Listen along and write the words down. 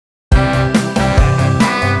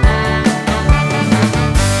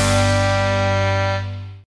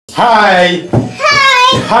Hi!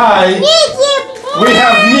 Hi! Hi! Mickey! We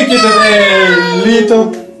have Mickey today!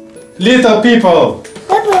 Little people!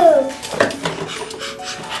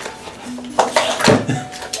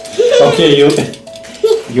 Okay,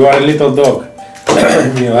 you are a little dog.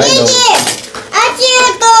 Mila, I know.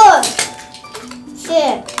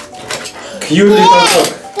 Cute little dog.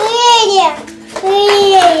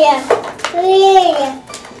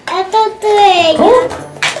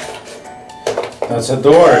 That's a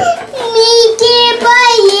door. Mickey,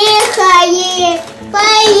 поехали!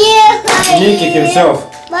 Поехали! Mickey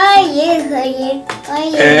himself. Поехали!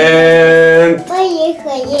 And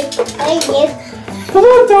Поехали! Поехали!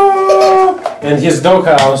 Pluto! And his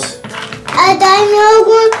doghouse. And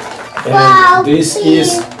this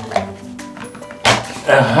is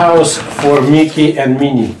a house for Mickey and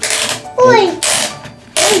Minnie. Ой!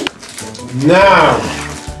 Now,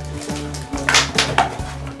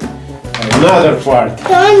 another part.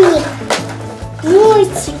 Томик!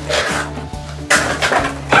 Мультик!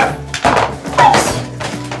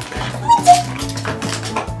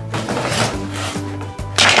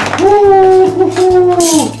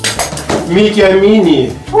 Mickey and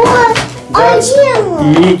Minnie. Вот! That's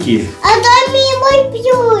Один! Mickey. А там и мой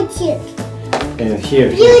бьютик! And here,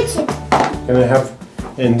 Бьютик! can I have?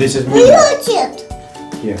 And this is Minnie. Бьютик!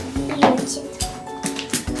 Here. Бьютик!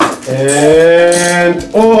 And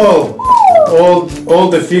all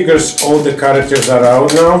the figures, all the characters are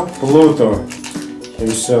out now. Pluto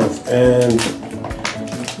himself and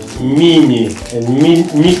Minnie and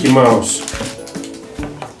Mickey Mouse.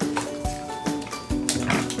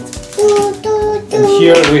 And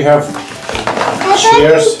here we have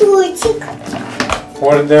chairs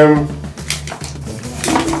for them.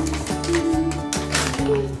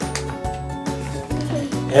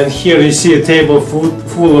 And here you see a table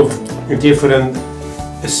full of different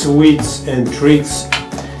sweets and treats.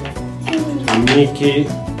 Mickey,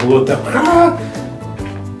 Pluto. Ah!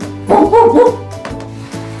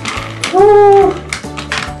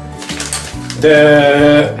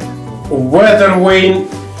 The weathervane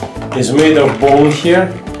is made of bone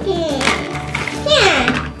here.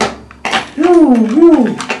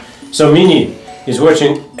 So Minnie is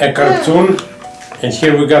watching a cartoon, and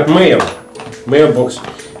here we got mailbox.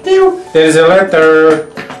 There is a letter.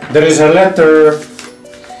 There is a letter.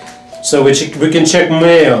 So we can check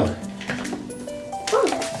mail.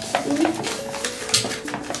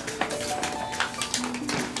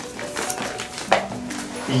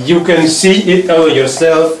 You can see it all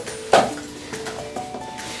yourself.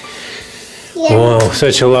 Wow,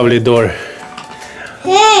 such a lovely door.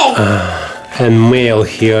 Hey! And mail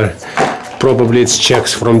here. Probably it's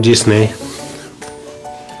checks from Disney.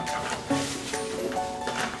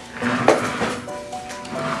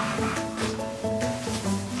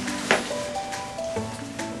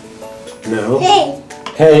 No. Hey!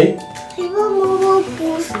 Hey,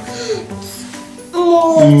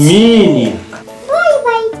 Minnie.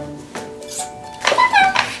 Bye-bye!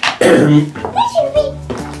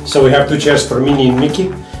 So we have two chairs for Minnie and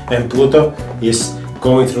Mickey, and Pluto is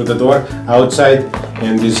going through the door outside,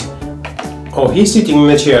 and this. Oh, he's sitting in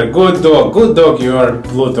a chair. Good dog you are,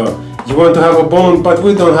 Pluto. You want to have a bone, but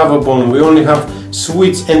we don't have a bone. We only have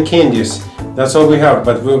sweets and candies. That's all we have,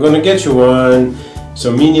 but we're gonna get you one.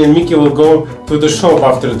 So Minnie and Mickey will go to the shop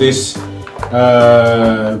after this.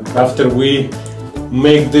 After we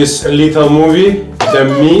make this little movie,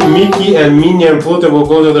 Mickey and Minnie and Pluto will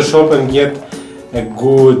go to the shop and get a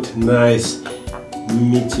good, nice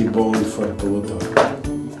meaty bone for Pluto.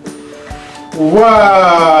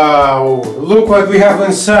 Wow! Look what we have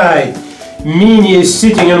inside. Minnie is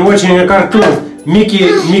sitting and watching a cartoon. Mickey,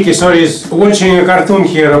 is watching a cartoon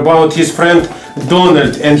here about his friend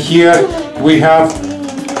Donald. And here we have,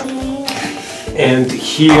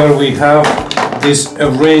 this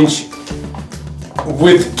arranged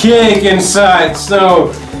with cake inside.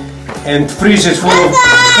 So, and fridge is full of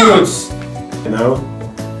fruits. You know?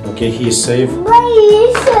 Okay, he's safe.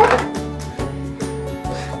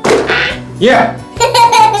 Yeah!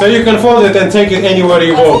 So you can fold it and take it anywhere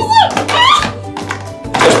you want.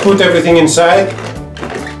 Just put everything inside.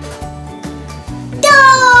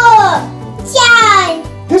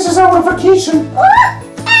 This is our vacation.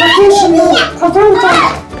 Vacation in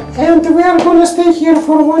Atlanta. And we are gonna stay here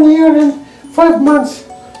for 1 year and 5 months.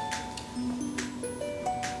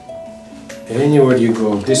 Anywhere you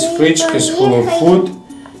go. This fridge is full of food,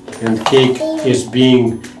 and cake is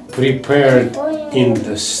being prepared in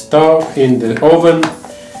the stove, in the oven,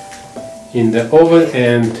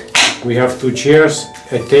 and we have two chairs,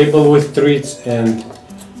 a table with treats, and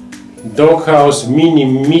doghouse, Minnie,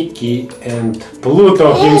 Mickey, and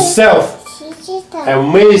Pluto himself.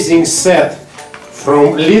 amazing set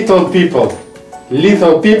from little people.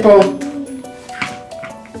 Little people.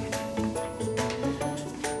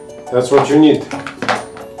 That's what you need.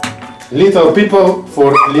 Little people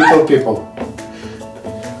for little people.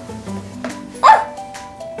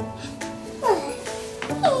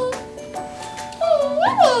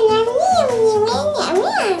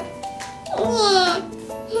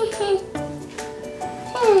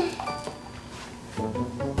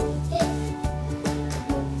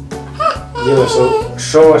 Mila, so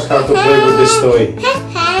show us how to play with this toy.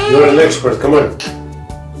 You're an expert, come on.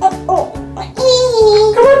 Come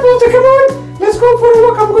on, Pluto, come on. Let's go for a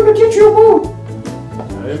walk, I'm gonna get you a boat.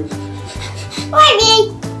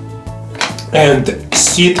 And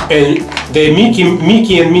sit, and the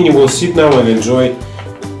Mickey and Minnie will sit now and enjoy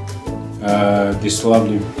this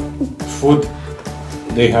lovely food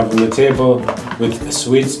they have on the table with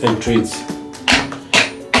sweets and treats.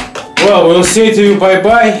 Well, we'll say to you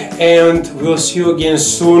bye-bye, and we'll see you again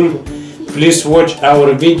soon. Please watch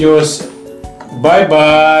our videos.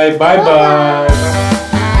 Bye-bye, bye-bye.